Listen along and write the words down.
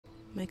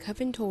My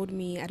coven told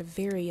me at a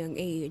very young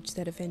age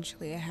that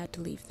eventually I had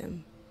to leave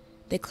them.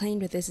 They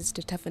claimed that this is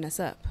to toughen us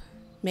up,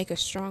 make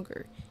us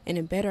stronger, and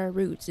embed our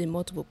roots in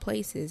multiple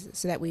places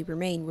so that we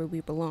remain where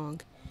we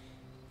belong.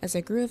 As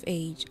I grew of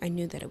age, I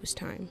knew that it was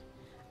time.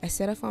 I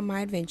set off on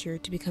my adventure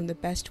to become the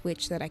best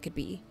witch that I could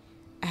be.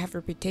 I have a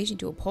reputation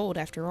to uphold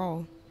after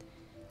all.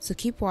 So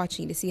keep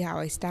watching to see how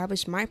I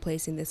establish my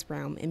place in this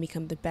realm and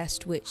become the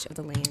best witch of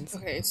the lands.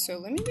 Okay, so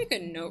let me make a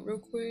note real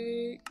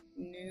quick.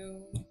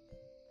 New.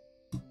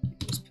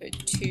 Just put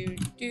to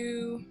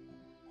do.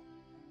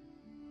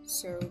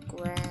 So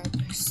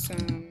grab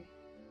some,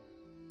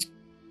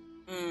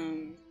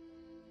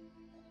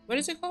 what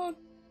is it called?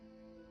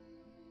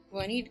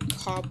 Well, I need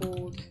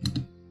cobbled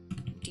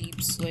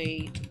deep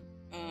slate.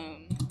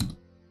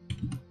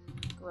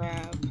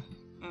 Grab,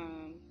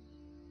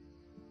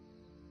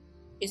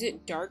 is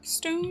it dark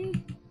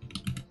stone?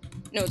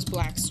 No, it's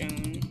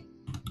blackstone.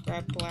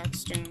 Grab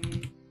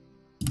blackstone.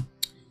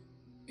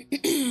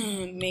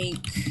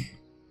 Make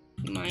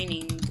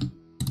mining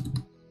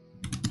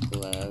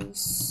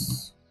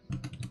gloves.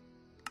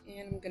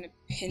 And I'm gonna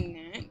pin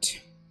that.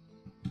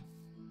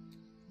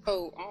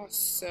 Oh,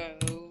 also,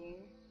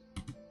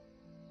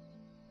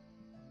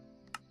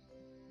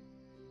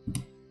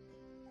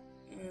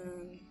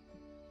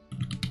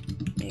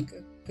 make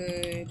a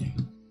good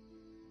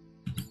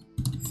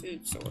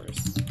food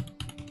source.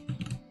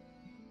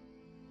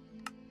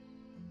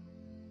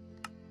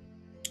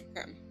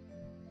 Okay.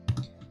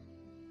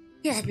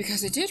 Yeah,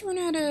 because I did run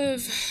out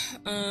of,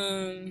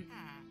 I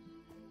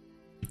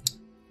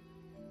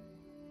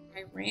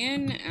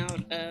ran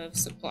out of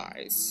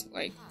supplies,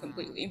 like,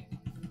 completely.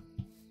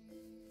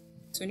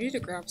 So I need to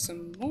grab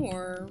some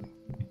more.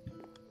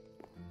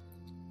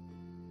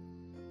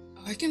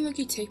 Oh, I can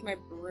lucky take my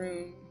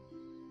broom.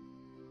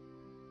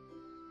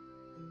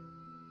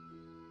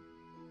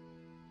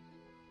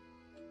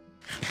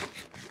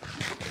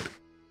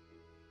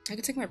 I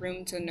could take my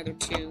broom to another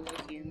 2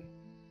 with you.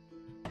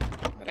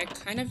 But I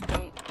kind of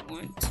don't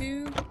want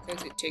to,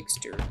 because it takes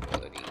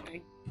durability.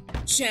 I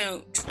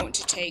don't want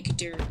to take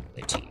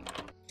durability.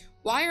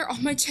 Why are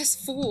all my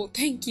chests full?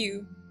 Thank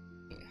you.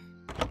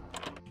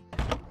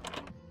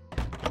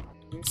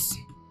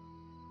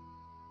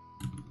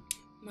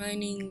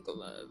 Mining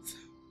glove.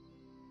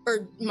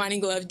 Or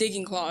mining glove,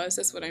 digging claws,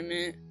 that's what I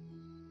meant.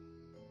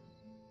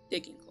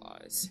 Digging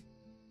claws.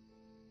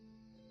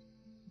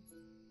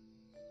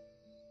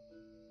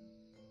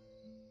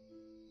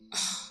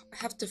 I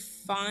have to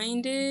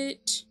find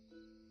it.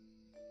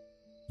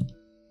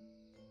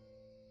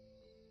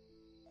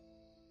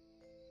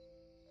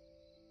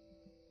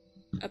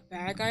 A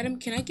bag item?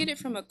 Can I get it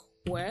from a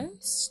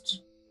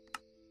quest?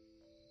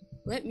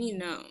 Let me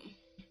know.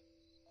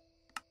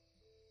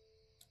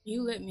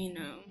 You let me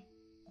know.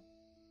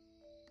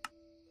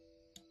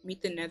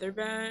 Meet the nether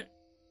bat.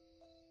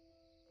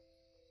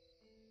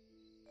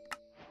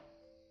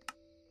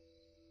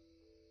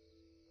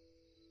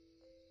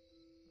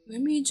 Let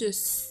me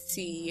just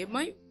see. It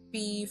might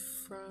be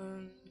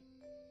from.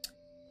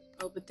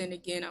 Oh, but then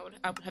again, I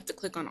would have to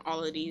click on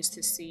all of these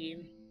to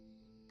see.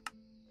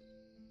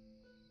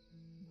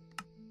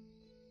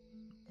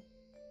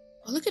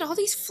 Oh, look at all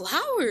these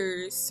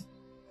flowers.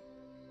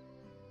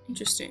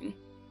 Interesting.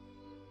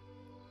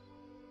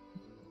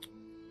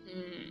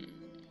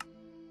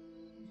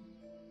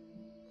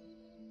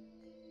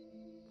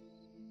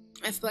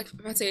 I feel like,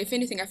 I'd say, if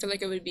anything, I feel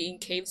like it would be in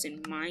caves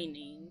and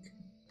mining.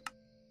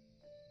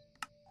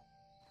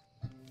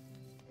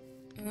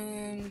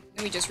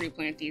 Let me just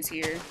replant these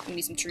here. We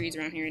need some trees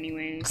around here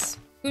anyways.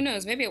 Who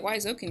knows, maybe a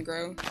wise oak can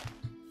grow.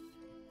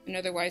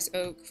 Another wise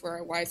oak for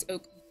our wise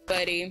oak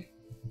buddy.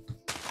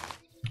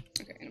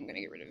 Okay, and I'm gonna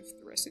get rid of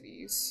the rest of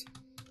these.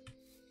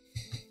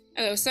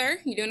 Hello, sir.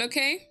 You doing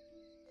okay?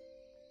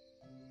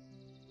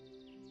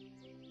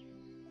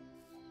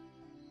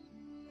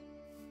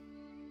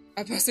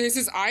 I was about to say, is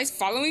his eyes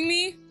following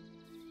me?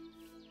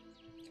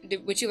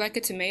 Would you like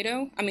a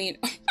tomato? I mean,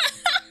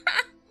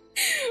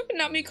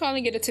 not me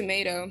calling it a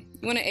tomato.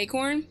 You want an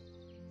acorn?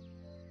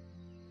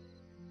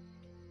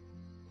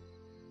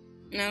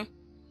 No?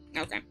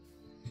 Okay.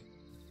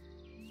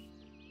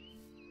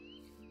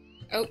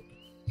 Oh,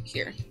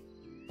 here.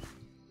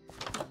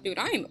 Dude,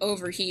 I am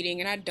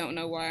overheating and I don't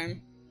know why.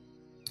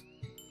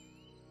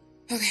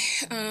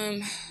 Okay,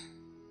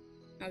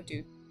 oh,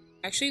 dude.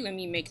 Actually, let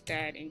me make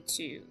that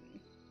into...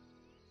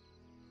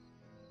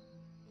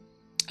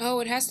 Oh,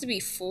 it has to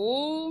be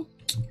full?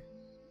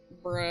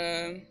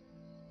 Bruh.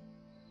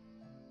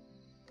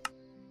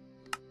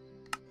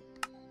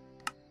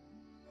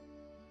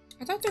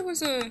 I thought there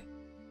was a...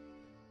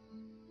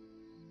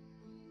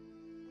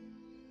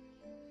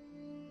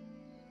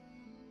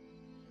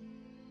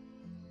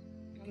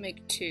 I'll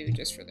make 2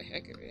 just for the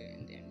heck of it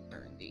and then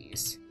burn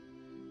these.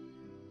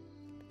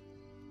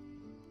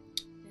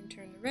 And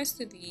turn the rest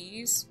of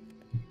these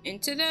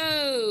into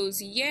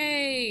those!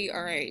 Yay!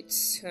 Alright,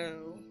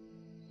 so...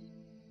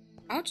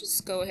 I'll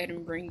just go ahead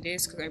and bring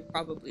this because I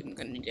probably am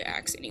gonna need an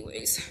axe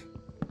anyways.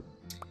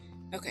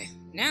 Okay,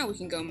 now we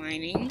can go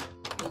mining.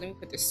 Well, let me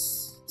put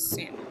this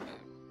salmon back.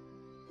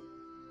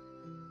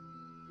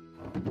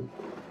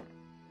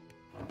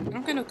 I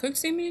don't got no cook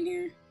salmon in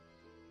here?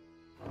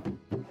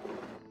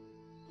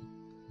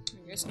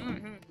 I guess not,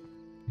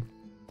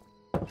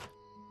 huh?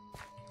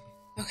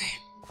 Okay.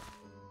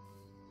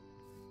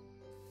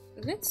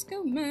 Let's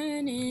go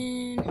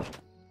mining.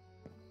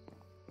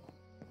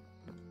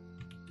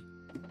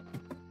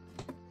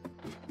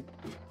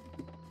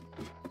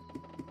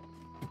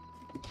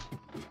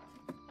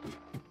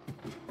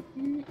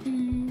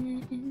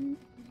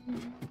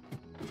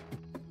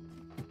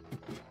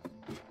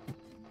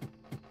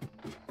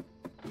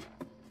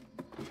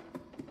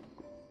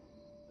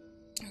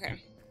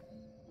 Okay.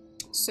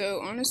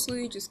 So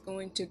honestly, just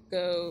going to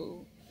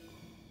go.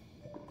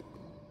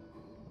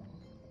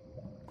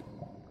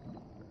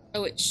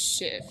 Oh, it's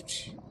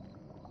shift.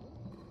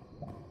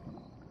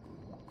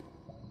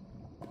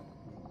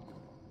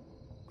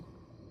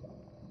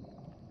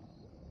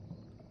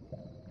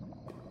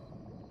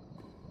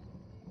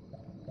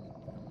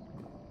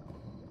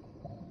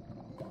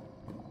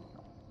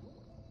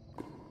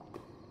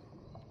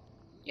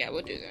 Yeah,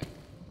 we'll do that.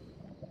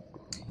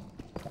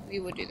 We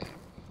will do that.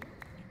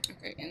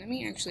 Okay, and let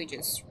me actually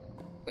just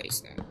place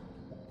that.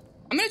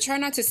 I'm gonna try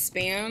not to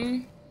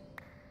spam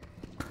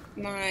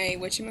my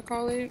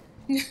whatchamacallit,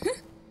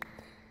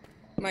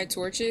 my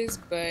torches,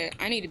 but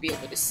I need to be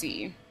able to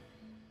see.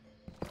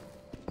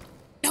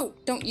 No,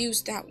 don't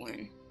use that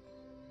one.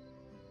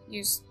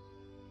 Use,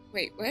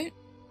 wait, what?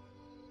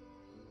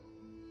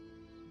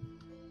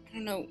 I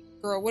don't know,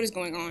 girl, what is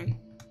going on?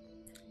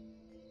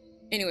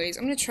 Anyways,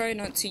 I'm gonna try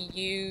not to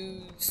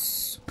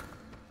use,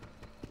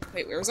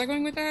 wait, where was I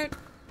going with that?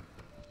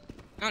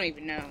 I don't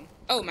even know.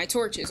 Oh, my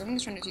torches. I'm gonna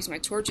try not to use my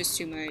torches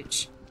too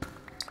much.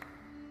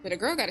 But a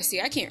girl gotta see.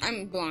 I can't,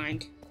 I'm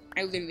blind.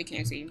 I literally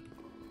can't see.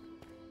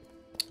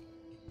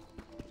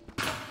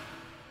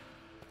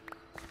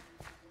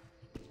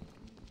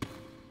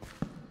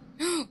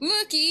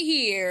 Looky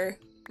here.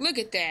 Look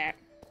at that.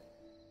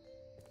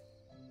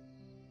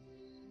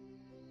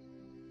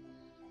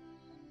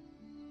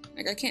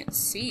 Like, I can't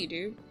see,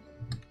 dude.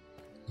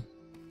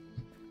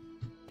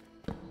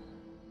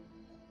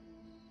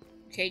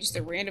 Okay, just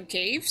a random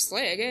cave?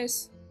 Slay, I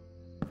guess.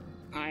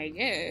 I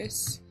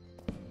guess.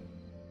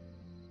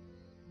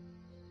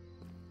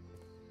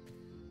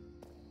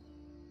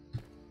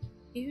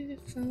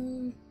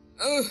 Beautiful.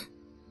 Ugh.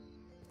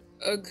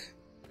 Ugh.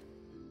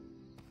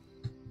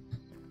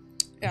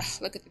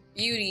 Ugh, look at the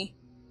beauty.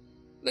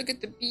 Look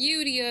at the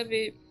beauty of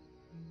it.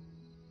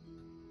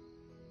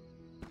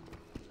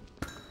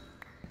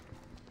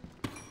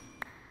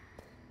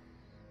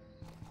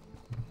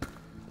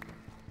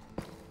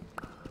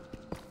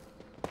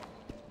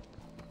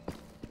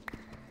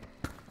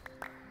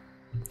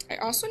 I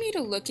also need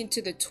to look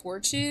into the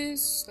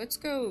torches. Let's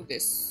go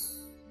this.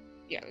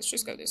 Yeah, let's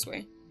just go this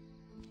way.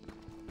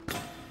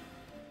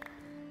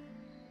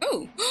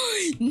 Oh,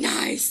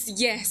 nice.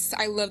 Yes,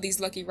 I love these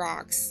lucky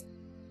rocks.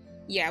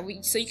 Yeah,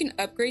 so you can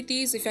upgrade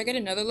these. If I get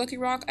another lucky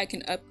rock, I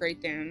can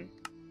upgrade them.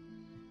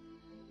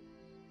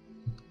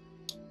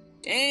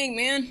 Dang,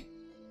 man.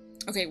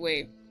 Okay,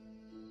 wait.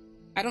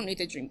 I don't need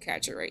the dream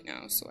catcher right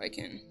now, so I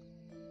can.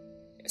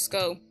 Let's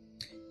go.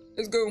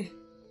 Let's go.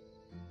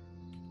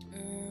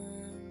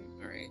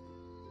 Alright.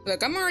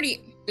 Look, I'm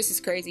already. This is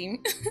crazy.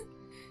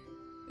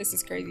 This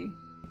is crazy.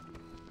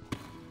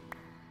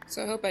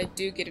 So I hope I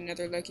do get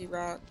another lucky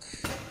rock.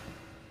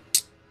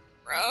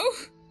 Bro.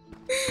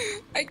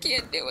 I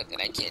can't deal with it.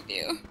 I can't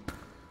do.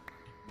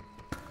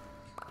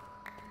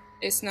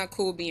 It's not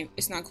cool being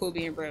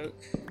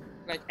broke.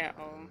 Like at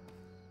all.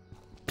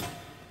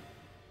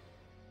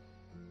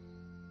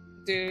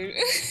 Dude.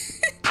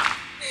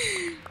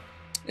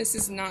 This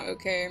is not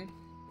okay.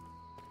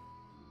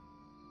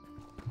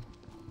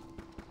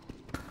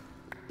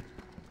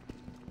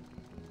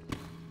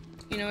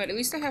 You know what? At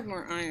least I have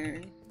more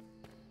iron.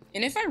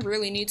 And if I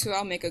really need to,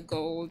 I'll make a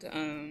gold,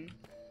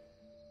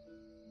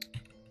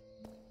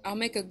 I'll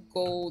make a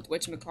gold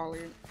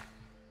whatchamacallit.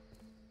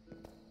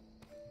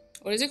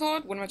 What is it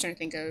called? What am I trying to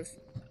think of?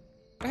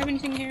 Do I have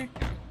anything here?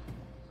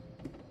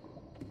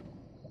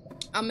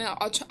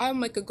 I'll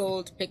make a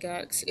gold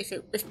pickaxe. If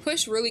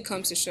push really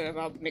comes to shove,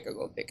 I'll make a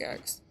gold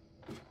pickaxe.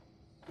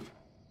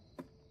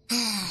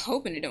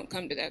 Hoping it don't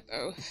come to that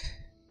though.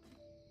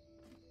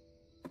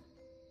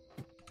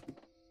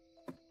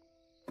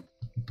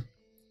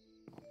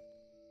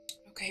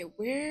 Okay,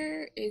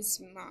 where is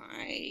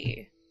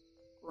my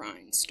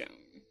grindstone?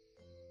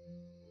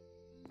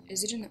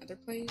 Is it in the other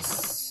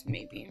place?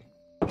 Maybe.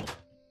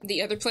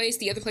 The other place?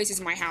 The other place is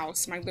my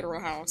house, my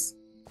literal house.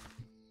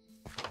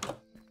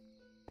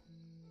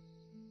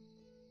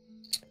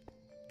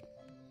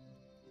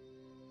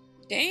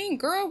 Dang,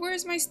 girl,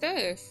 where's my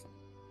stuff?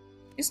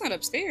 It's not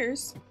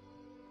upstairs.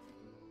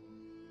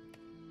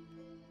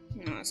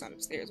 No, it's not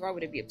upstairs. Why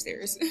would it be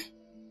upstairs?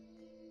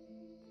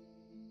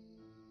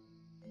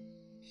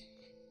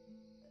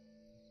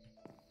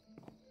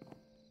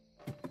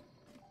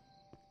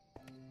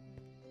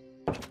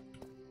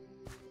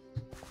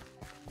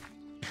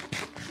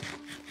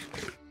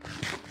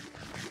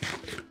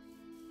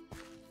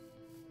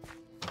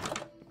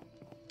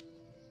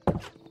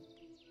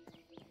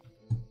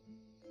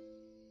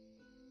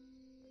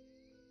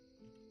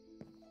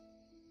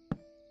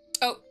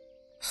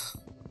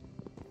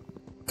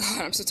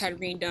 God, I'm so tired of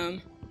being dumb.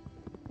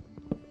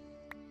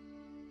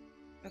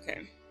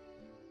 Okay.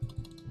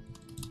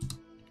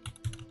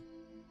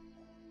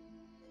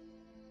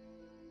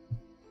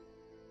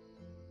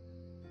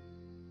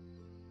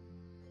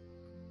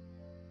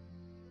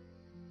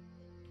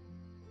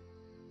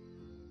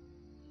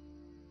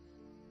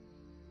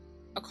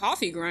 A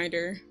coffee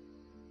grinder?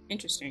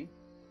 Interesting.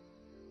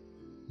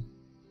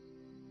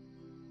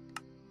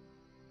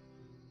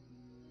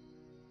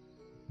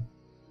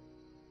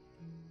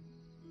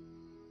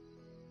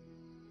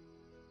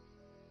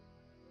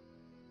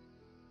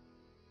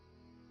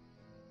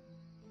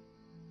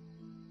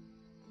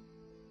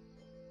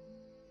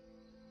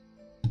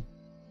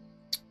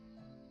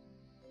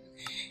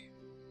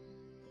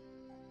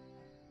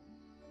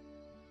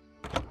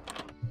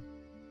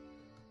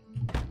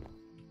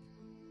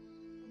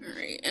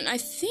 And I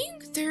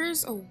think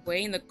there's a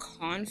way in the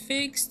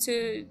configs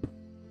to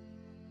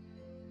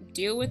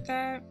deal with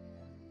that.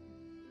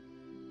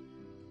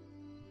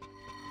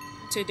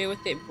 To deal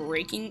with it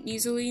breaking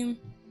easily.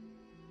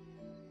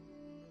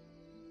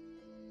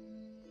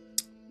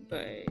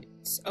 But,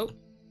 oh,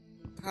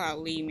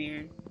 golly,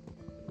 man.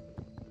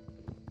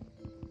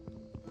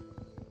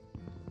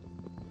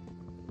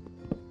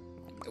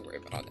 Don't worry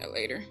about all that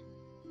later.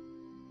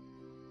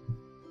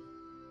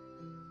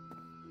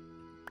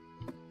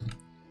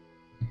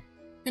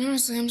 And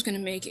honestly, I'm just gonna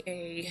make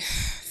a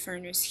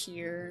furnace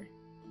here.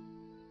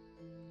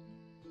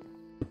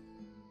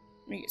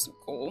 Let me get some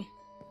coal.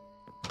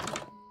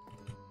 Oh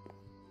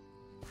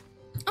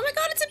my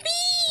god, it's a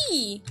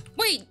bee!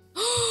 Wait!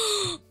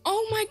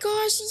 Oh my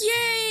gosh,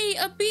 yay!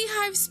 A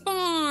beehive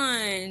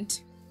spawned!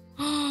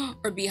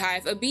 Or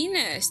beehive, a bee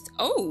nest.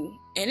 Oh,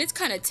 and it's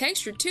kind of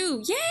textured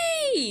too.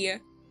 Yay!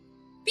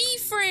 Bee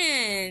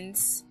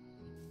friends!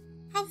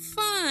 How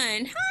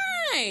fun!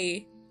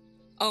 Hi!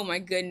 Oh my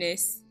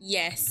goodness,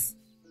 yes.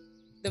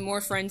 The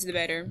more friends, the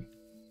better.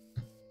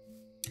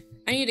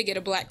 I need to get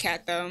a black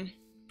cat though.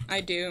 I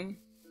do.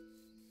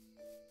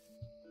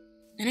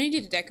 And I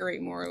need to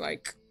decorate more,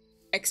 like,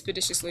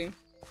 expeditiously.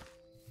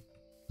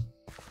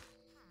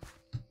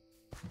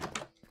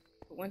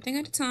 But one thing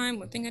at a time,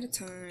 one thing at a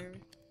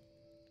time.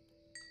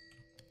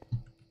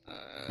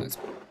 Let's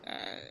put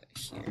that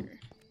here.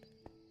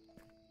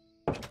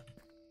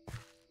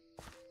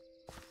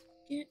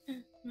 Get out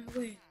of my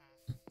way.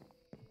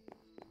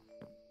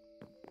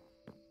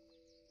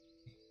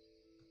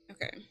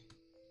 Okay.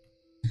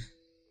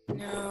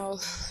 Now,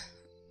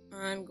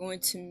 I'm going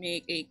to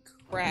make a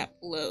crap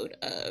load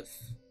of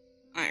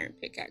iron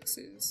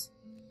pickaxes.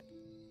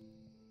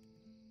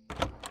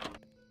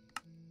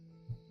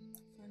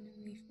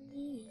 Finally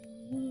free.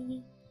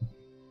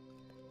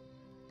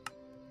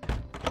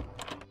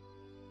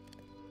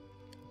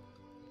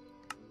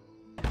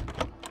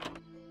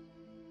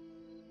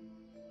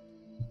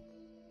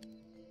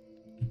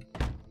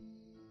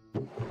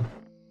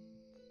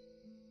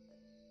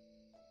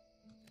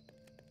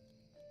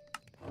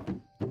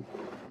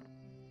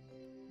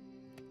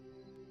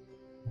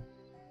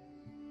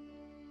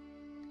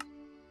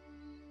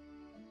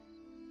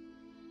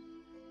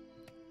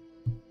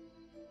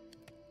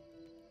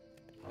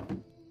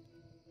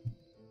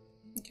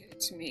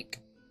 To make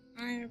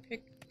iron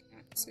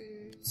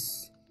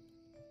pickaxes.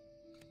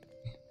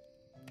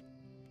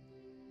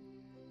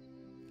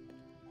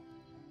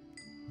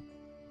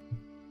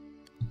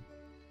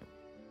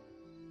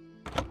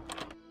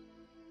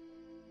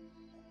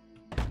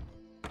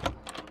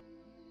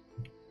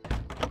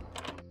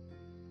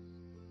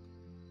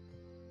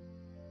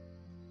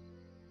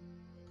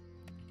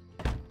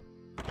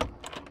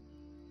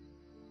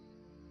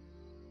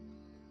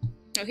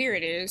 Oh, here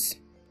it is.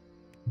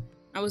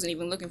 I wasn't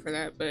even looking for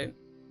that, but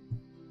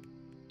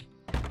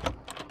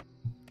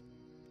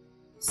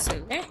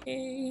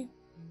slay.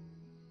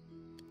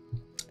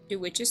 Do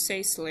witches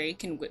say slay?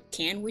 Can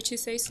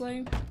witches say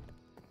slay?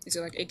 Is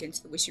it like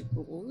against the witchy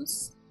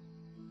rules?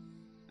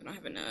 I don't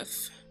have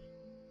enough.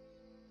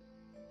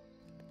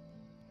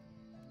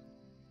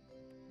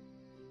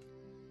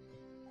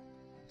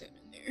 Put that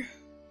in there.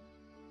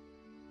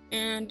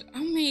 And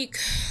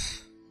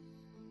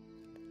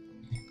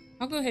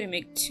I'll go ahead and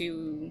make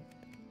 2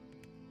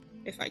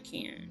 if I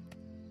can.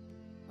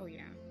 Oh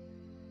yeah.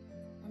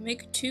 I'll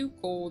make 2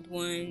 gold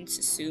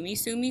ones. Sue me,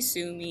 sue me,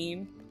 sue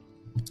me.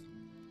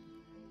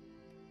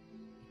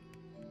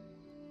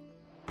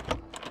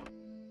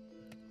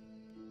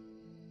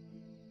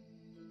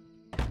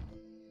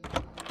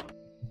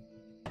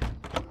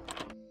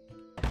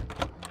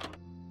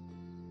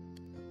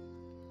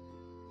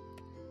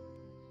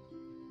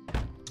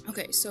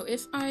 Okay, so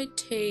if I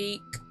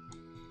take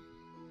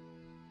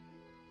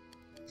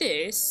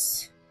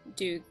this,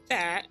 do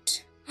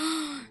that.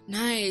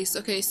 Nice.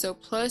 Okay, so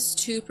plus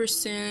 2%,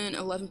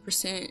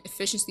 11%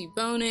 efficiency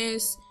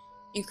bonus,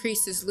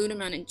 increases loot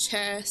amount in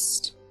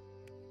chest.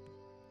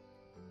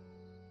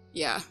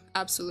 Yeah,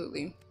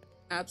 absolutely.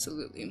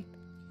 Absolutely.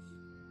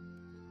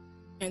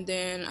 And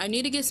then I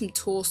need to get some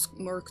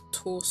more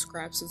tool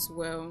scraps as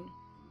well.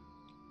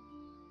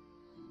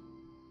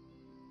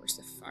 Where's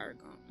the fire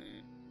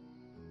gauntlet?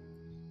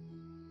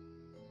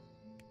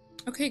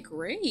 Okay,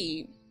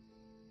 great.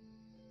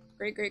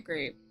 Great, great,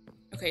 great.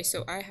 Okay,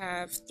 so I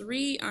have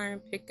 3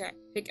 iron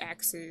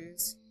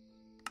pickaxes.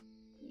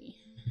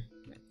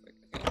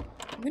 Okay,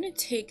 I'm gonna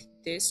take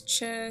this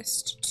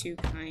chest to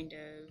kind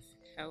of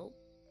help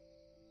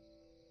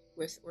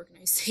with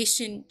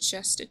organization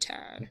just a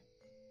tad.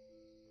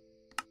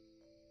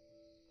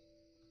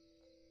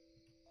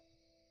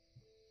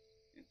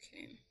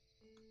 Okay.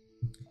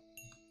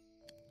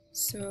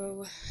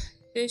 So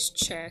this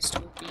chest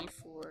will be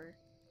for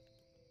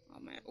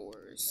all my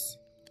ores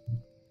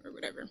or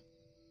whatever.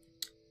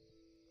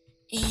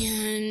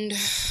 And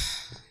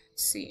let's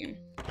see.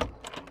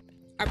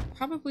 I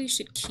probably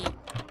should keep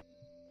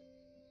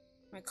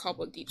my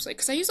cobbled deep slate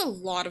because I use a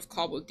lot of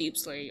cobbled deep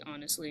slate,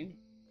 honestly.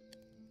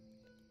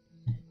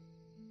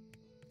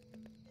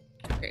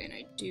 Okay, and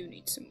I do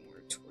need some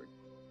more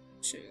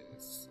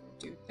torches. I'll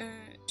do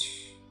that.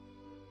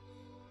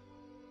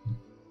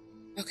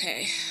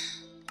 Okay.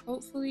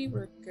 Hopefully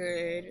we're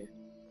good.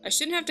 I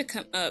shouldn't have to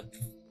come up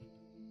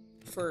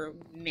for a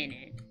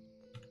minute.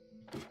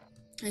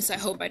 At least I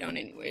hope I don't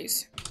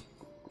anyways.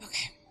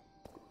 Okay.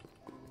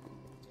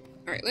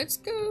 Alright, let's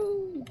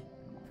go.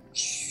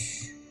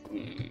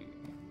 I'm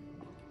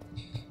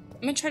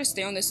gonna try to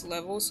stay on this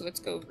level, so let's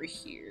go over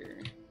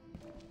here.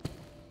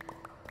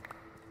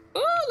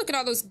 Oh, look at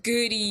all those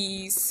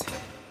goodies.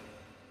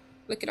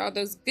 Look at all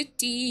those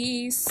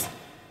goodies.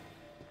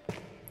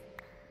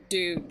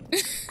 Dude.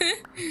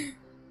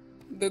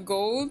 The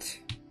gold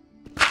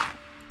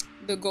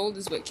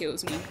is what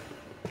kills me.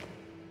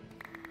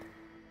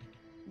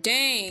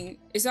 Dang,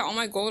 is that all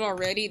my gold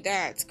already?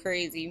 That's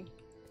crazy.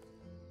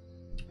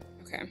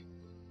 Okay.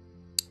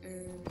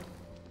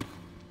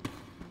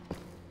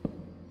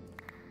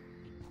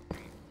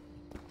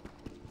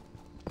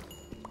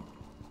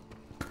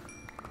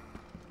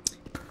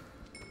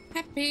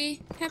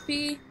 Happy,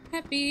 happy,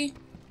 happy,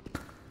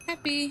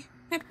 happy,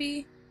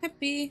 happy,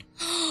 happy.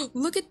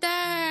 Look at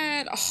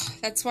that! Oh,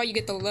 that's why you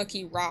get the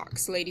lucky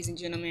rocks, ladies and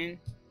gentlemen.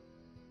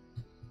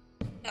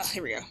 Oh,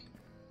 here we go.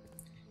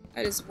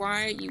 That is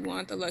why you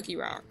want the lucky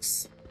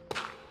rocks.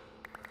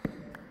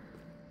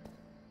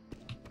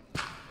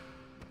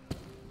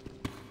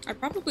 I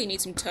probably need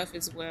some tough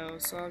as well,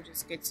 so I'll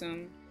just get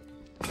some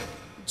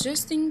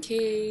just in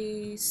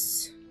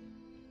case.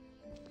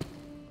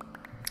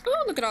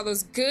 Oh, look at all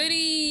those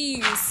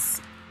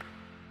goodies!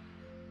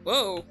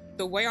 Whoa,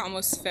 the way I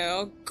almost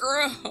fell.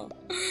 Girl!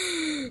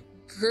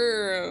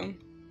 Girl.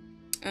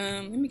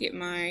 Let me get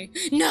my...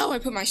 No, I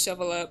put my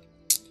shovel up.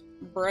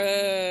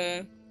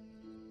 Bruh.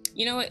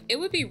 You know what? It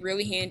would be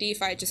really handy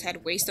if I just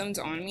had waystones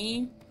on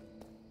me.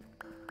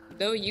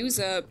 They'll use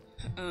up,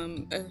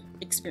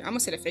 experience. I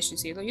almost said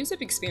efficiency. They'll use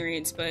up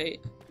experience, but...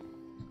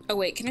 Oh,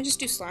 wait. Can I just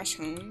do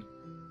 /home?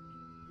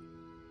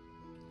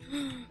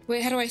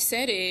 Wait, how do I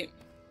set it?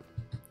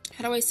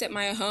 How do I set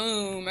my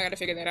home? I gotta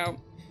figure that out.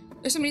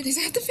 There's so many things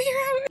I have to figure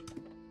out.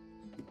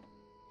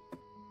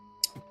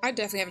 I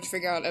definitely have to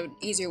figure out an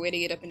easier way to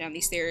get up and down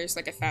these stairs,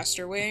 like a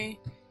faster way.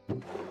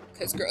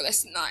 Because, girl,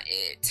 that's not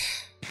it.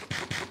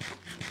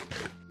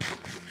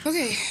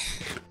 Okay.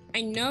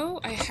 I know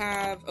I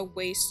have a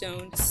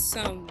waystone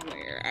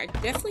somewhere. I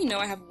definitely know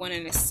I have one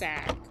in a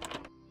sack.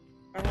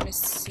 I want to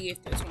see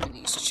if there's one of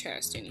these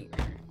chests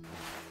anywhere.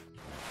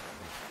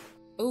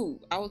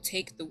 Oh, I will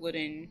take the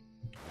wooden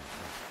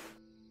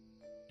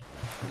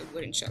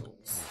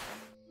shovels.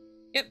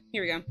 Yep,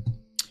 here we go.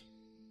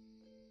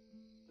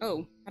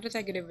 Oh, how did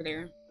that get over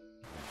there?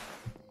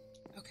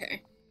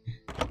 Okay.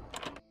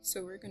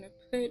 So we're gonna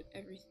put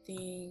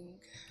everything...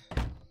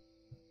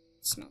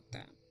 Smelt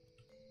that.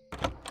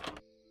 Put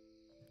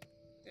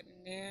that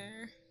in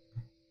there.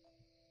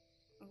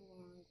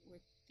 Along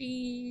with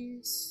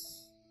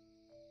these.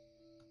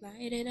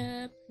 Light it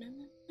up.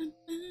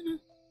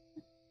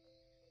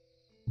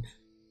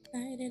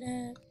 Light it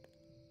up.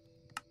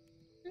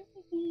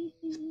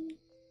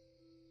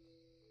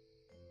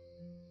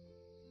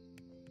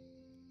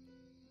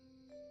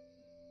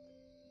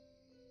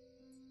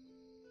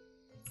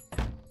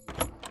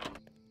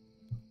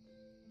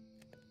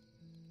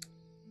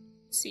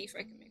 See if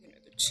I can make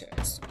another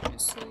chest,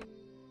 honestly.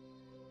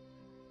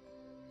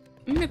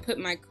 I'm gonna put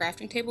my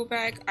crafting table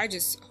back. I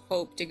just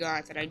hope to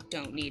God that I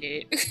don't need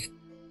it.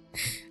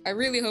 I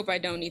really hope I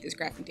don't need this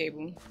crafting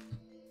table.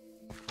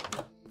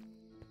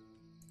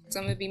 So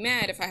I'm gonna be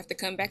mad if I have to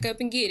come back up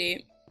and get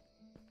it.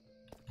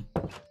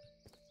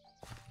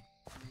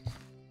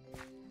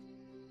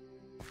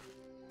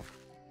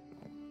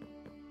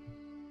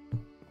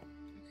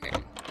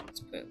 Okay,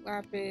 let's put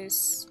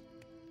lapis.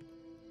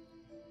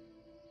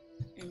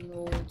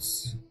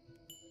 Emeralds.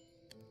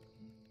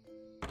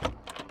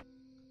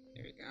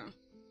 There we go.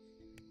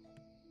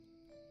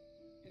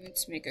 And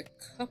let's make a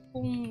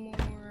couple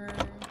more.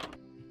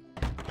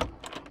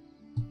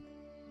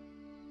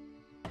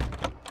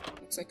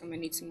 Looks like I'm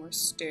gonna need some more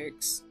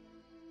sticks.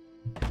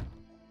 Oh,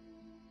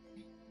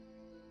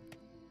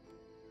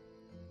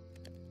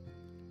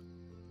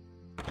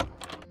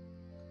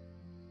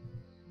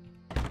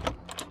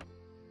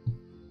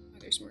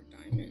 there's more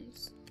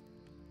diamonds.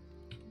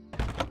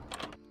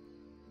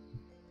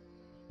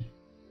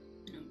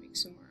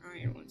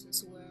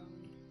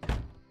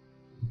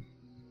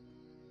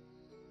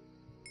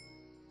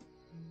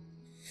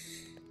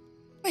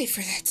 wait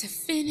for that to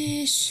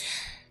finish.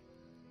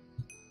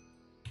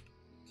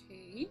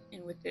 Okay,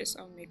 and with this,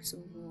 I'll make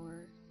some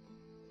more.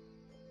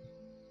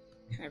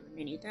 However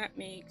many that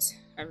makes,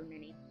 however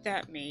many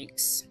that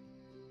makes.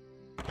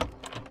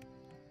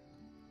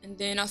 And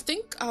then I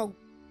think I'll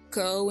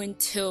go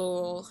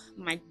until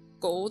my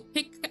gold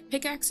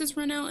pickaxes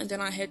run out, and then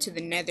I'll head to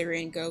the nether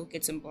and go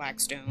get some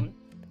blackstone.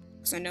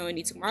 Because I know I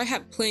need some more. I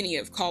have plenty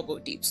of cobble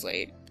deep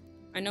slate.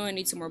 I know I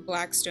need some more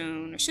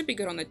blackstone. I should be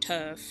good on the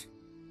tough.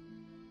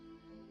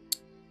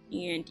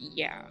 And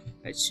yeah,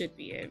 that should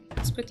be it.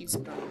 Let's put these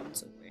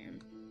bones away.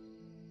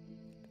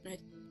 I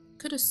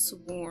could have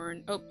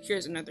sworn... Oh,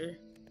 here's another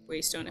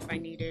waystone if I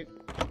need it.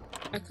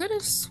 I could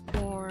have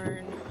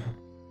sworn...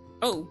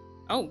 Oh,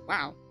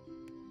 wow.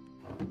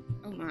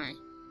 Oh my.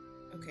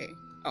 Okay,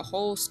 a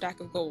whole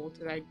stack of gold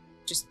that I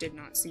just did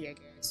not see, I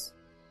guess.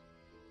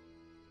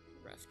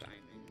 Rough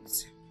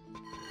diamonds.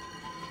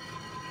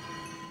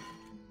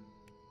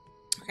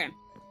 Okay.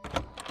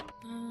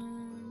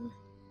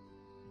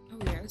 Oh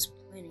yeah, that's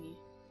plenty.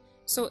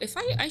 So if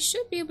I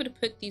should be able to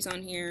put these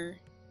on here.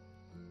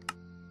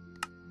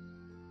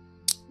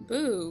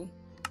 Boo.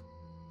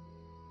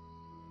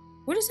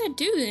 What does that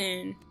do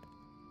then?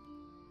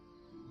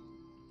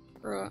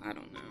 Girl, I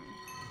don't know.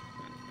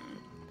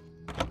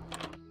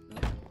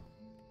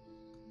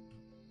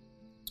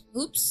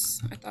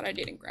 Oops, I thought I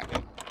didn't grab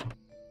it.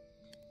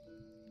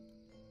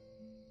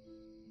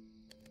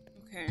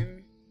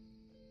 Okay.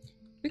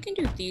 We can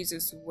do these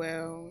as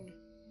well.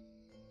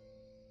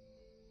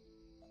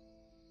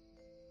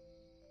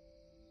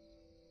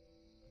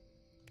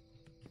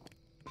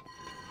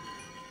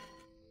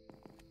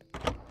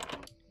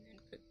 And then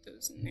put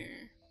those in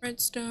there.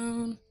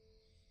 Redstone.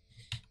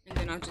 And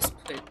then I'll just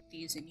put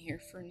these in here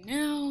for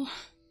now.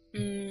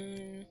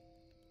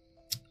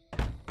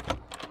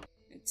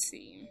 Let's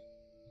see.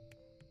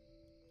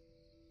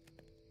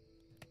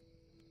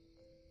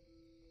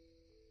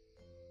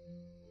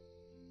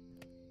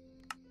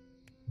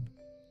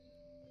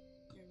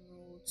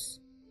 Emeralds.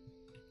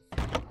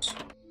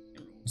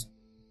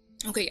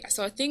 Okay, yeah,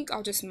 so I think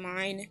I'll just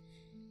mine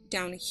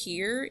down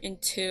here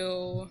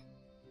until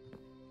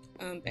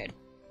bed.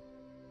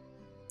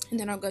 And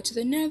then I'll go to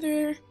the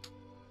nether.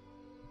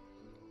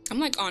 I'm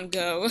like on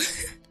go.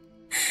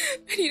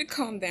 I need to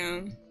calm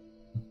down.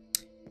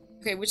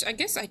 Okay, which I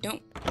guess I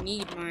don't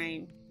need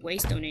my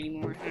waystone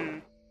anymore, huh?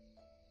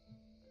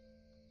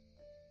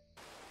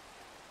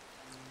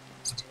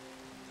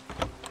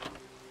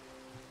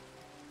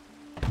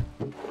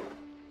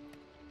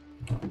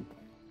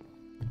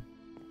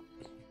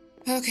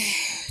 Okay,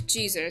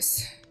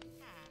 Jesus.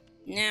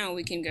 Now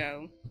we can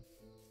go.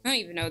 I don't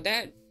even know,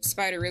 that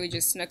spider really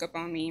just snuck up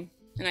on me,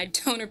 and I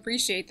don't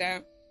appreciate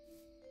that.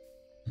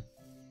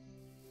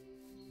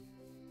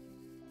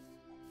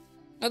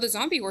 Oh, the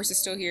zombie horse is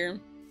still here.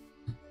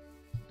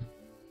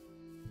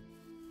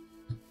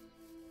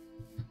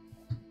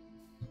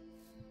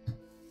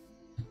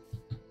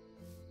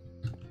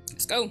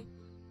 Let's go.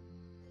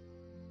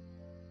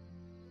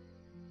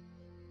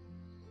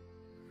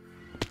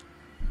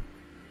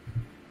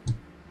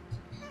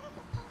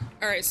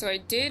 Alright, so I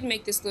did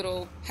make this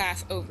little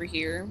path over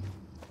here.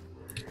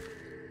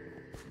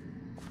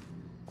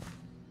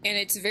 And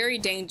it's very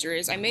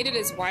dangerous. I made it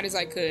as wide as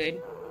I could.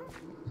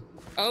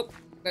 Oh,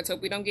 let's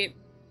hope we don't get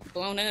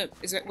blown up.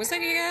 Was that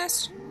a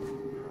ghast?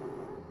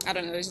 I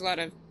don't know, there's a lot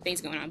of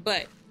things going on,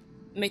 but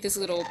make this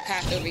little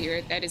path over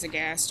here. That is a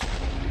ghast.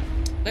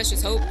 Let's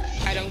just hope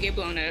I don't get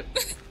blown up.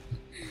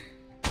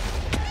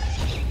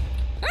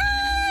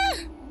 Ah!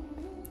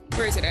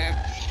 Where is it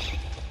at?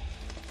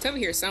 It's over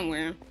here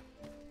somewhere.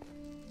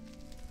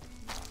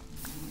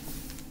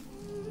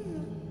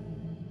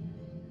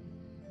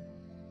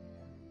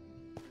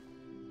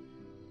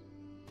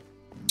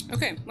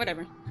 Okay,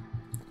 whatever.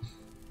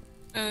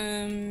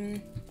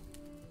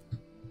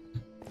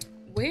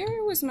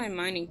 Where was my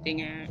mining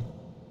thing at?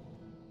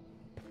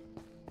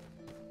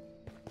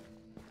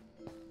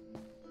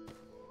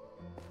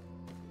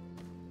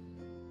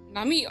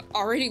 Not me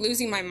already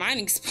losing my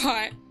mining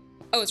spot.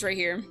 Oh, it's right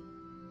here.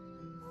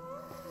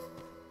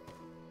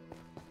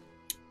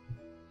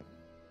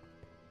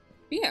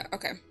 Yeah,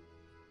 okay.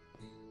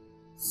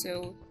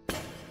 So,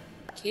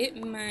 get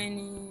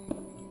mining.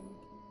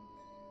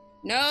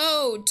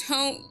 No,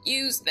 don't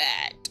use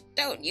that.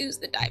 Don't use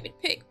the diamond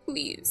pick,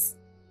 please.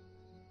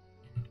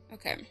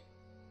 Okay.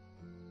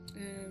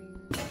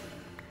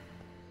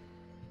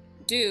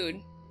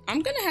 Dude,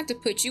 I'm gonna have to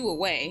put you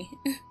away.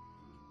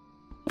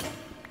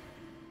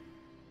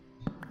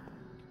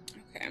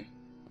 Okay.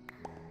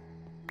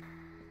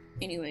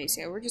 Anyways,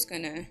 yeah, we're just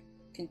gonna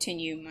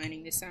continue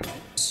mining this out.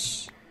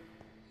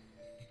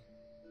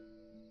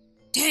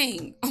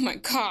 Dang! Oh my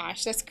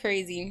gosh, that's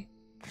crazy.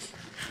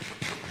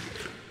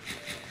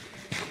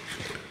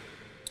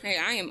 Hey,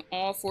 I am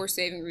all for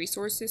saving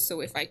resources,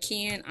 so if I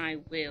can, I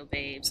will,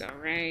 babes,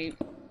 alright?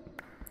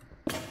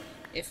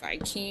 If I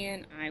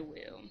can, I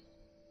will.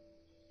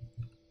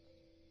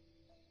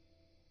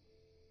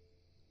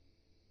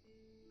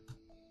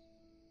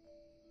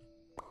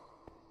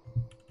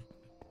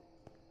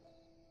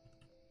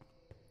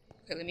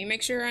 Okay, let me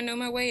make sure I know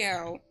my way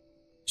out.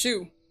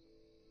 Shoo.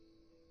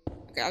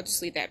 Okay, I'll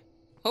just leave that.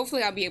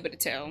 Hopefully I'll be able to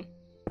tell.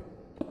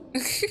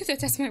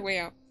 That's my way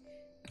out.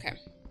 Okay.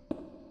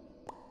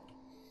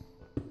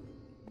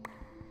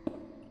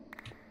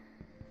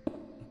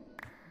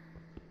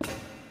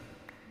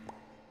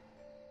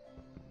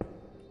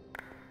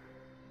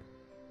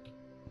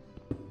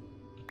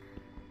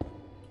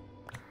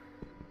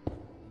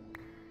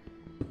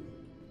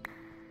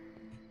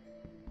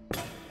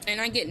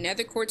 And I get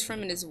nether quartz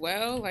from it as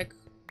well. Like,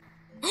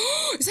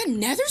 is that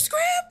nether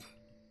scrap?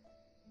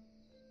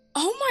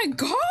 Oh my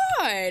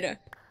god!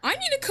 I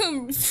need to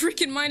come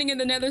freaking mining in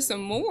the nether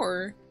some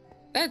more.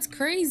 That's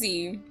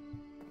crazy.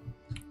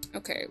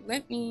 Okay,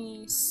 let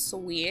me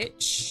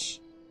switch.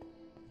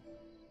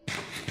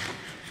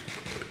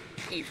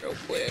 Eat real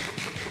quick.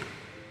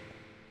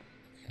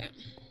 Okay.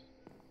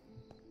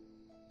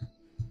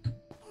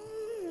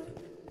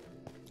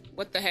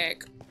 What the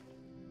heck?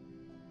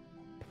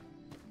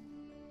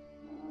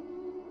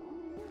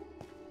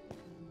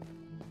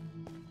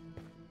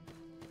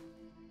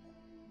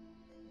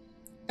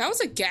 That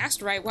was a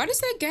ghast, right? Why does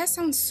that ghast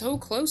sound so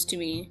close to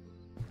me?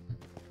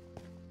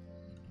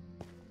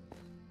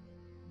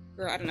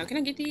 Girl, I don't know. Can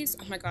I get these?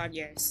 Oh my god,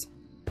 yes.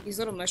 These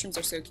little mushrooms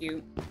are so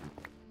cute.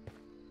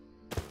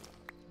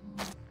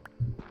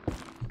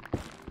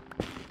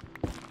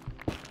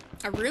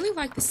 I really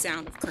like the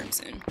sound of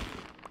crimson.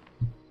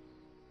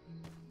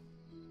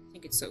 I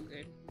think it's so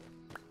good.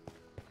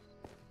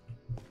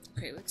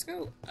 Okay, let's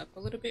go up a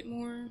little bit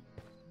more.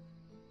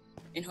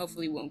 And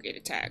hopefully we won't get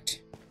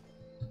attacked.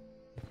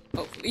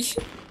 Hopefully.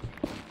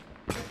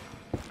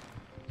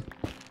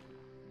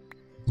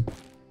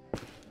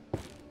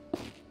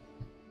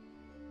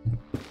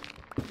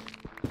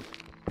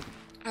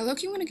 I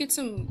low-key want to get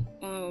some,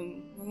 I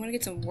want to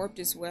get some warped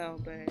as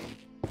well, but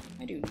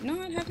I do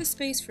not have the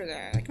space for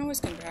that. I can always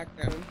come back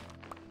though.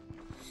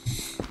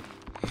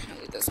 I'll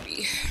leave those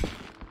be.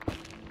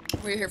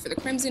 We're here for the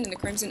crimson and the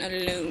crimson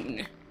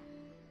alone.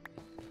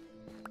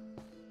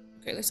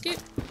 Okay, let's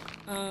get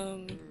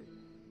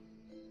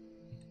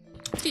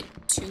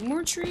 2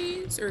 more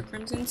trees or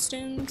crimson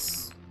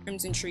stems.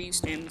 Crimson tree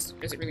stems.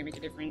 Does it really make a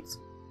difference?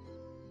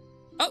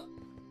 Oh!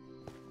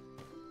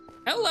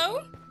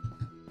 Hello?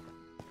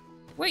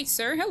 Wait,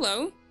 sir,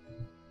 hello.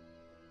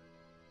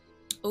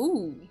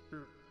 Oh.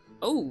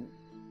 Oh.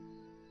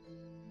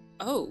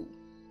 Oh.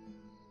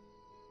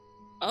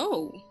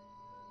 Oh.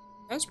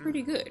 That's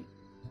pretty good.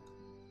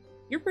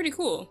 You're pretty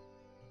cool.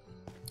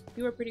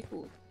 You are pretty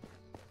cool.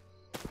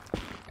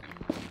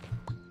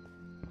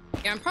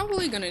 Yeah, I'm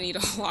probably gonna need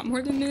a lot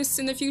more than this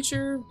in the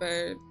future,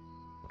 but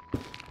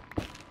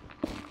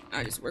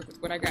I just work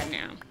with what I got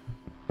now.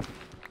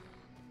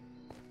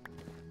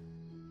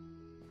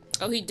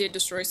 Oh, he did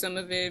destroy some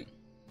of it.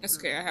 That's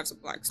okay, I have some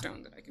black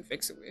stone that I can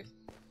fix it with.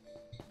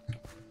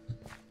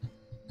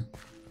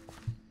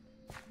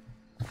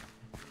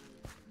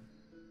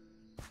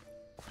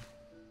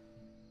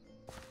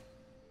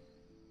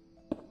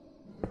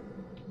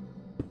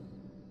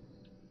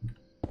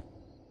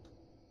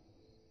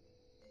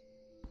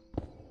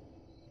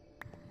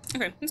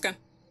 Okay, let's go.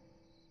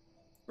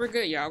 We're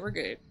good, y'all. We're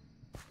good.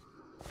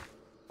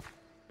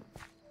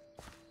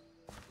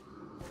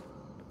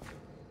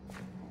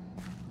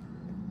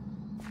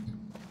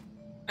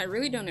 I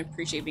really don't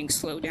appreciate being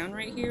slowed down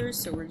right here,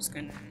 so we're just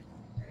gonna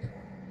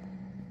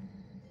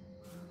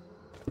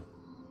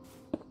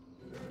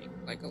make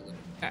like a little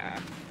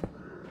path.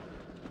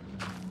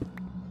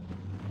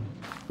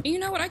 And you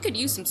know what? I could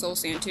use some soul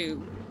sand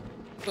too,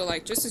 but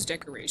like just as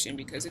decoration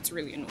because it's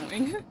really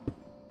annoying.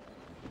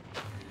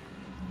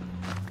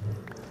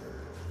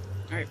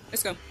 Alright,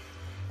 let's go.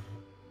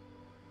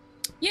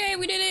 Yay,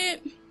 we did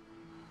it!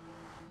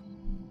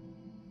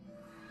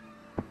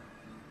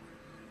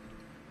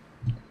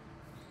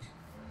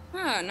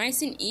 Ah,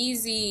 nice and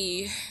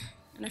easy.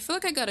 And I feel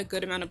like I got a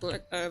good amount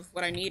of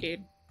what I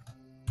needed.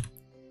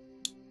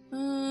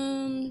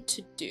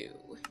 To do.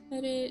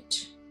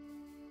 Edit.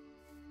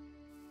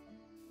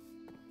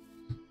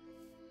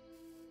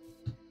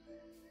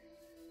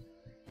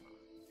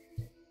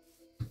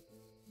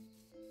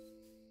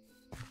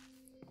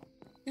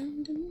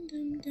 Dum, dum,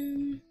 dum,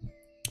 dum.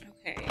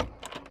 Okay.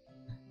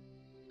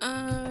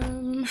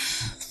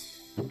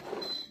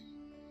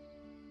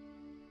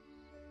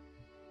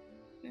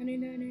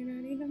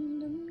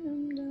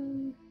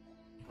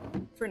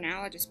 For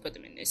now, I just put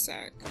them in this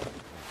sack.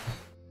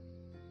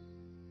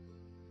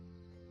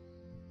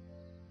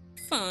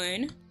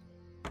 Fun.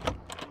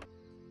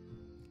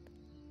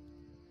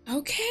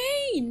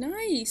 Okay,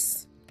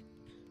 nice.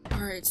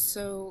 Alright,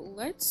 so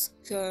let's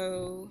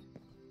go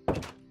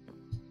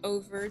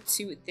over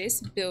to this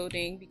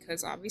building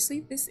because obviously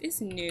this is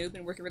new.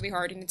 Been working really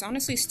hard and it's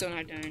honestly still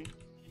not done.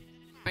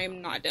 I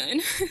am not done.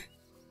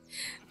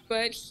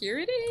 But here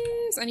it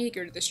is. I need to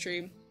get rid of this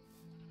tree.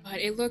 But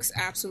it looks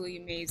absolutely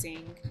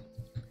amazing.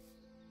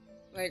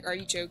 Like, are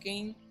you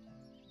joking?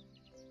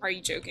 Are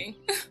you joking?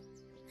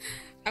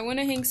 I want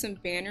to hang some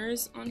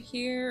banners on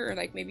here, or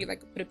like maybe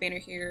like put a banner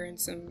here and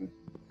some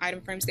item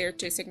frames there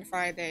to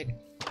signify that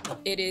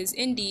it is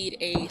indeed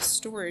a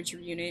storage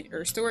unit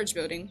or storage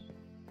building.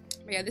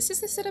 But yeah, this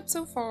is the setup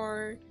so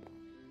far.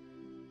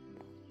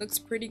 Looks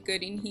pretty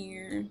good in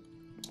here.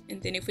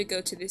 And then if we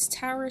go to this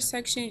tower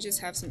section,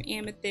 just have some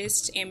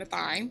amethyst,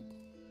 amethyst.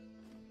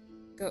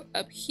 Go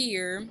up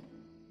here,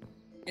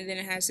 and then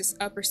it has this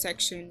upper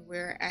section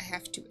where I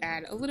have to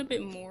add a little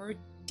bit more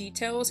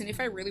details. And if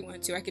I really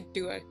wanted to, I could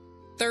do a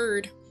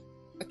third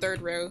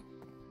row,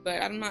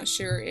 but I'm not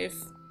sure if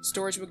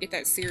storage will get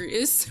that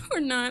serious or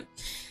not.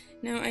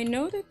 Now I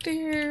know that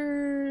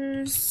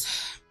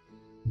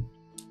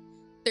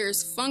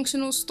there's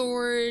functional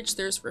storage,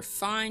 there's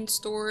refined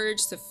storage,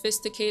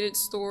 sophisticated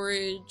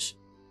storage.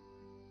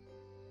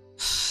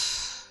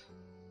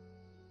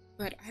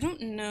 But I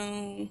don't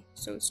know.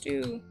 So let's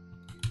do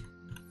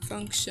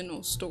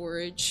functional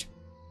storage.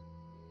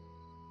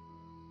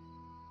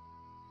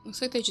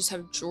 Looks like they just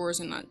have drawers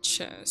and not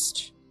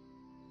chest.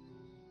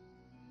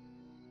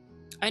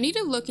 I need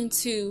to look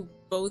into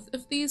both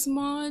of these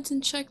mods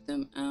and check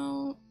them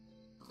out.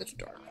 It's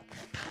dark.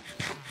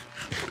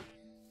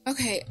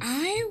 Okay,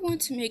 I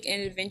want to make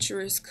an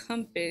adventurous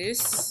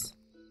compass.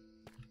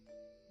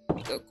 Let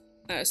me go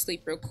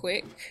sleep real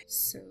quick.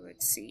 So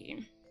let's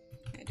see.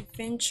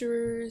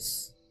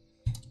 Adventurers,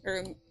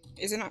 or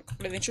is it not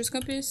called adventurous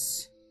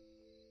compass?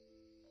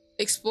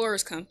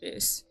 Explorer's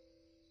compass.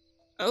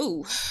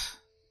 Oh,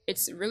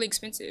 it's really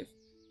expensive.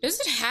 Does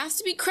it have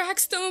to be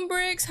cracked stone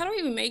bricks? How do I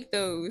even make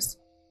those?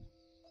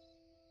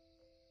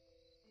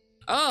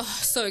 Oh,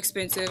 so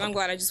expensive. I'm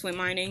glad I just went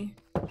mining.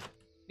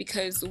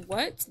 Because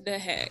what the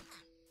heck?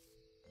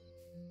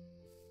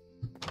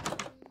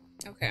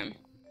 Okay.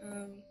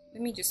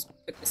 Let me just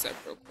put this up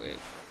real quick.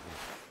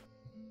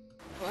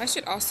 Well, I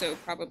should also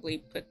probably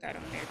put that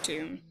on there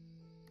too.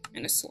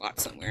 In a slot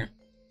somewhere.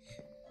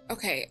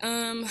 Okay,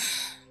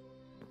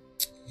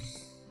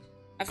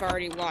 I've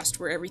already lost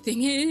where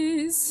everything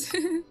is.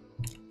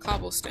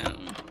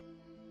 Cobblestone.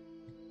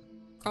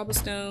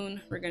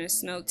 Cobblestone, we're gonna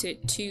smelt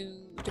it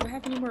to... Do I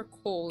have any more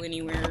coal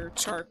anywhere?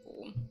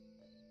 Charcoal.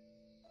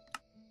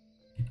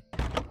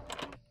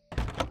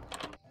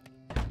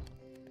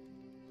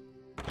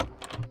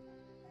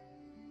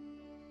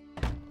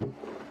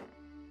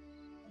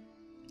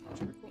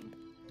 Charcoal.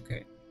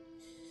 Okay.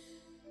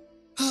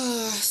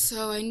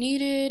 So I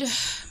needed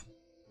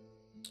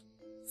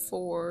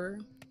 4.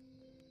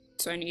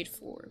 So I need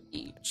 4 of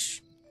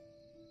each.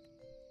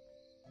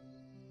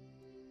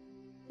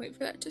 Wait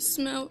for that to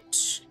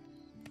smelt.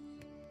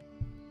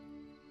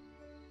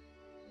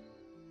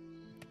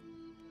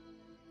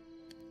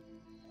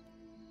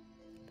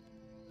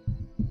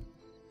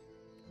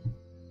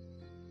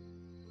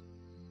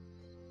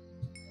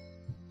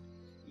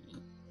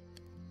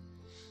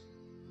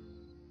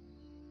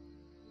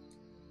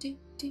 Deep,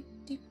 deep,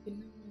 deep in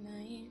the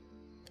night.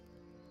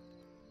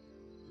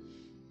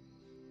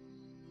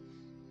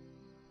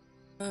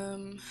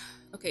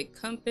 Okay,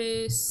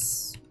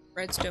 compass,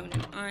 redstone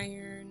and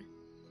iron.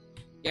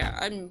 Yeah,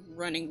 I'm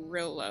running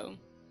real low.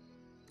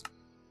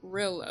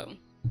 Real low.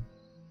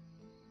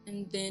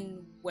 And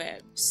then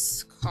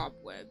webs,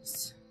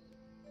 cobwebs.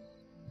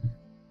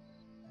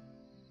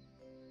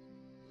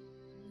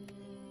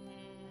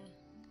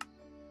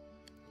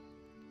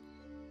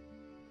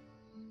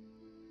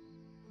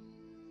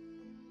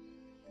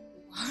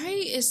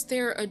 Why is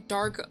there a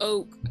dark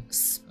oak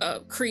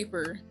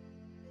creeper?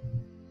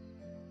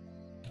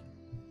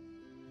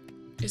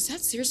 Is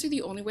that seriously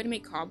the only way to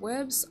make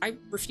cobwebs? I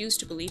refuse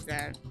to believe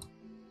that.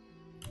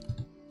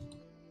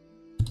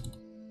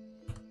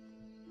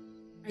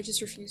 I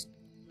just refuse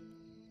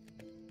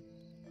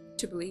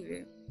to believe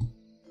it.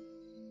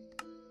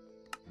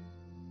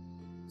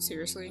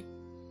 Seriously?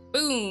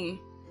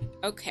 Boom!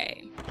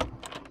 Okay.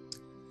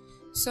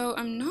 So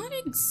I'm not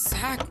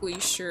exactly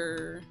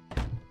sure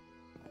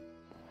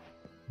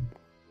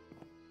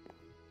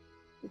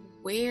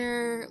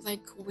where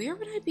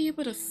would I be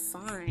able to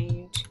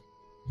find?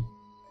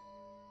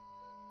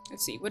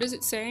 Let's see, what does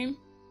it say?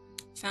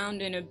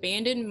 Found in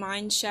abandoned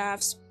mine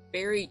shafts,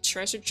 buried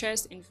treasure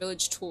chest, and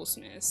village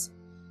toolsmiths.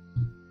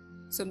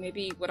 So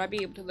maybe, would I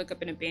be able to look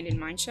up an abandoned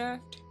mine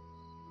shaft?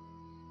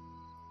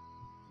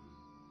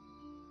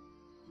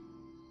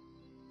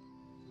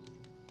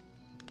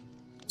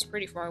 It's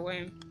pretty far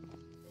away.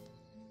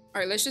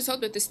 Alright, let's just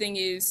hope that this thing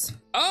is...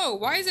 Oh,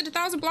 why is it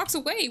 1,000 blocks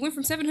away? It went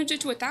from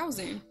 700 to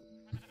 1,000.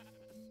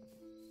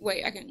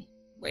 Wait,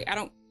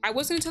 I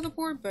was gonna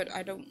teleport, but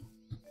I don't...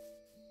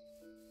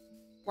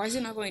 Why is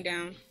it not going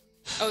down?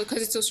 Oh,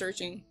 because it's still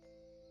searching.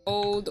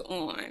 Hold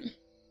on.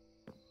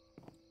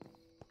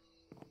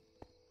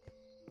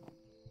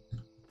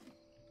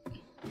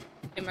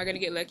 Am I gonna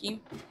get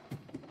lucky?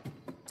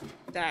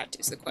 That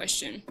is the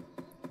question.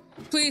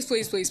 Please,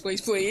 please, please, please,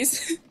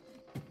 please.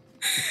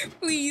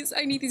 Please,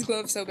 I need these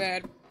gloves so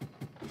bad.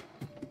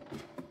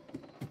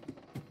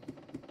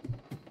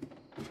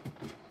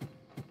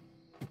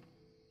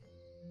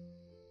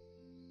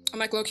 I'm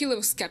like low-key a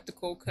little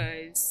skeptical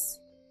because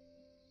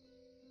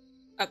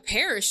a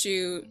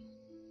parachute?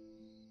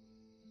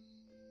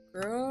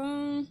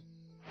 Girl.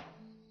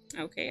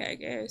 Okay, I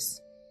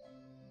guess.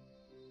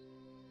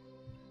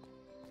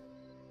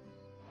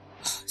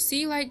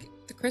 See, like,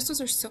 the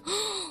crystals are so...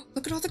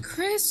 Look at all the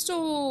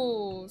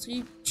crystals! Are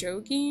you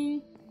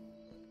joking?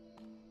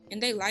 And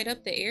they light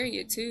up the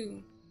area,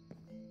 too.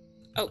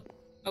 Oh.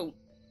 Oh.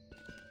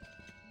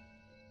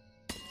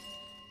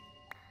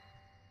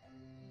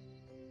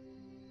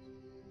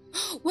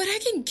 What, I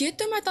can get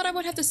them? I thought I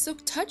would have to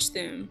silk touch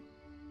them.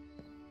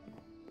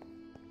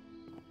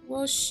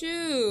 Well,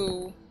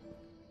 shoo.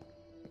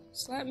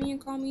 Slap me and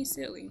call me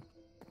silly.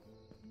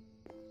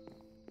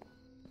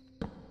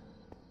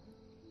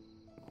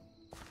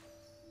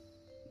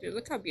 Dude,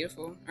 look how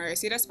beautiful. Alright,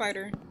 see that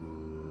spider?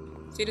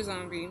 See the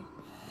zombie?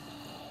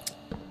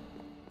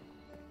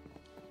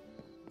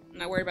 I'm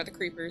not worried about the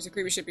creepers. The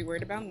creepers should be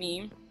worried about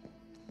me.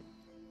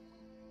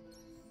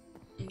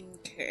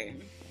 Okay.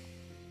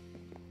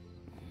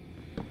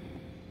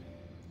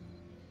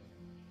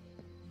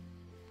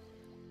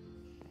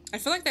 I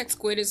feel like that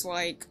squid is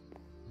like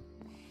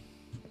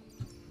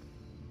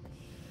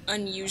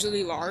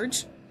unusually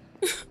large.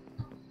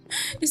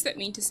 Is that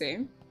mean to say?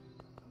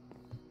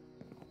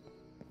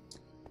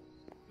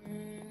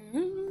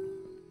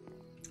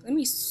 Let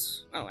me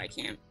oh, I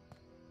can't.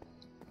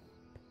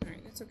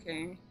 Alright, that's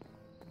okay.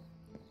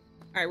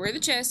 Alright, where are the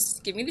chests?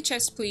 Give me the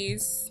chest,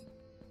 please.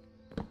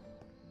 Oh,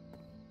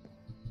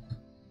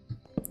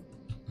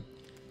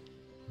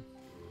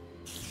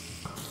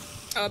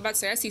 I was about to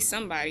say, I see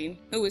somebody.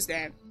 Who is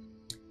that?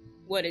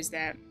 What is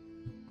that?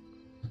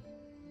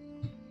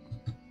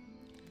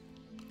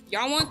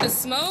 Y'all want the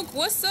smoke?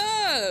 What's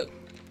up?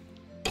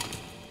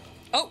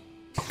 Oh.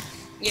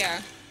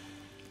 Yeah.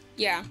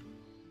 Yeah.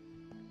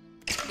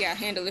 Yeah,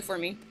 handle it for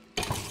me.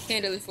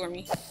 Handle it for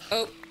me.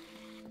 Oh.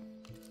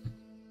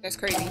 That's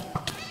crazy.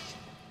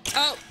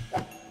 Oh.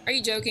 Are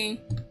you joking?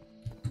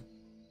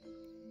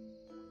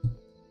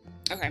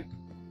 Okay.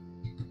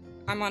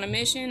 I'm on a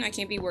mission. I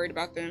can't be worried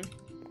about them.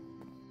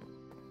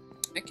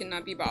 I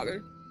cannot be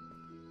bothered.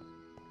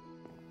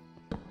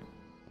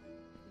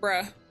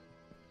 Bruh.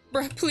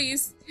 Bruh,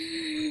 please.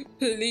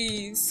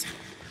 Please.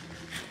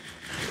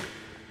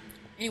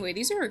 Anyway,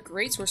 these are a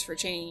great source for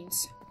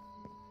chains.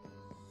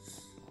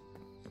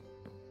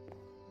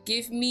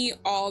 Give me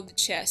all the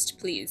chest,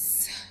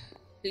 please.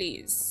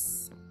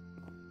 Please.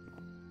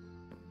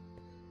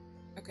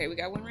 Okay, we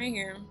got one right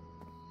here.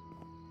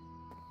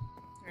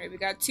 Alright, we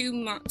got 2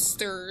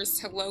 monsters.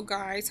 Hello,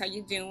 guys. How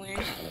you doing?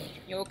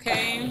 You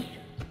okay?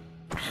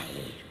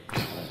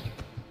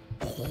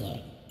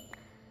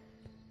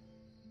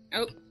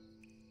 Oh.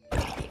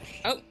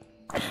 Oh.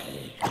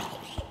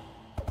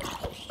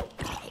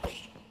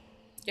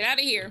 Get out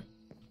of here.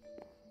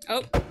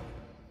 Oh.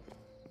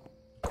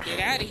 Get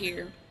out of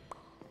here.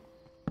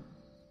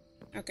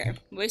 Okay.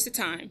 Waste of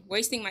time.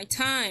 Wasting my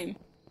time.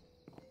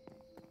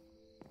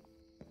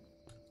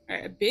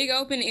 Alright, a big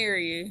open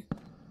area.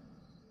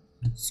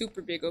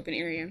 Super big open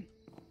area.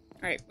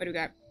 Alright, what do we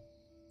got?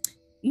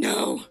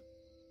 No!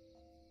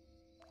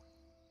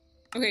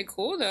 Okay,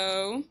 cool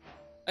though.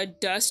 A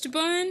dust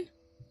bun?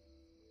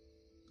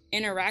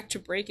 Interact to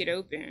break it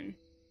open.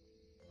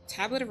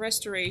 Tablet of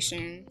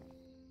Restoration.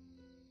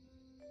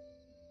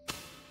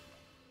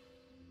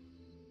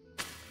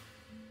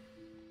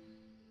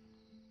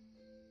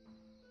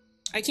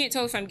 I can't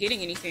tell if I'm getting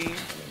anything.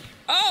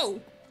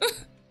 Oh!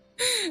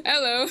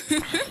 Hello.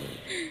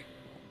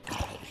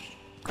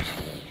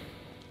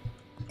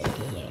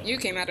 You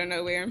came out of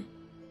nowhere.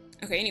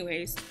 Okay,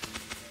 anyways.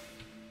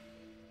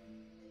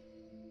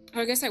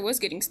 Oh, I guess I was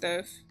getting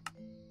stuff.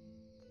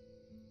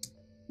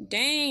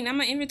 Dang, now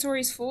my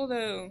inventory's full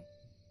though.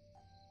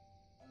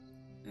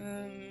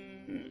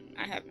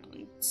 I have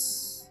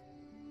melons.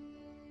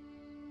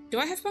 Do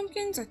I have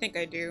pumpkins? I think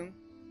I do.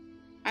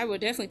 I will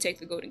definitely take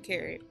the golden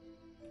carrot.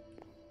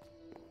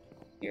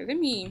 Here, let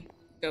me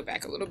go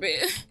back a little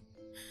bit.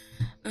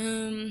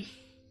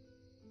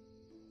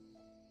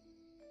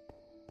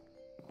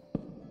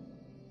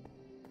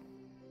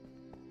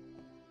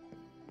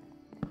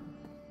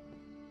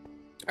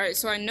 Alright,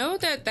 so I know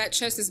that that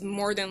chest is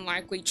more than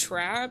likely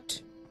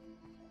trapped.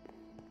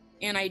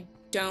 And I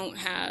don't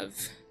have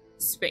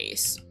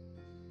space.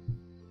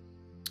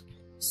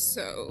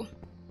 So...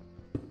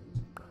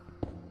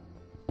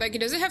 like,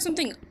 does it have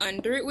something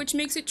under it which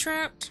makes it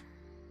trapped?